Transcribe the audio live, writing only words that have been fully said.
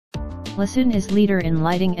LICIN is leader in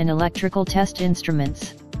lighting and electrical test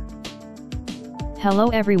instruments. Hello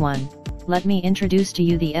everyone, let me introduce to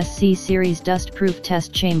you the SC Series Dustproof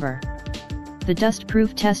Test Chamber. The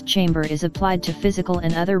dustproof test chamber is applied to physical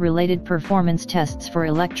and other related performance tests for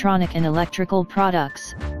electronic and electrical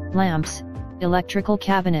products, lamps, electrical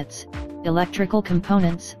cabinets, electrical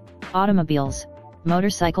components, automobiles,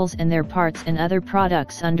 motorcycles and their parts and other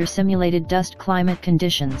products under simulated dust climate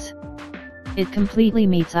conditions. It completely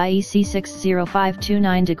meets IEC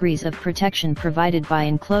 60529 degrees of protection provided by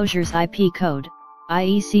enclosures IP code,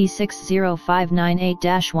 IEC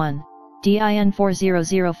 60598-1,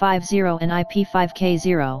 DIN40050 and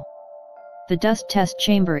IP5K0. The dust test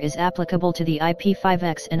chamber is applicable to the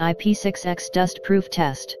IP5X and IP6X dustproof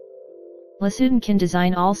test. LICIN can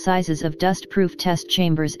design all sizes of dustproof test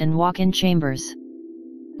chambers and walk-in chambers.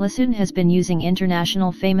 LICIN has been using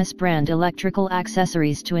international famous brand electrical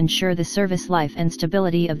accessories to ensure the service life and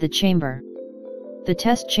stability of the chamber. The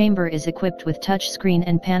test chamber is equipped with touch screen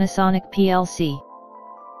and Panasonic PLC.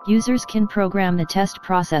 Users can program the test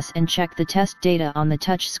process and check the test data on the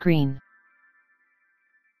touch screen.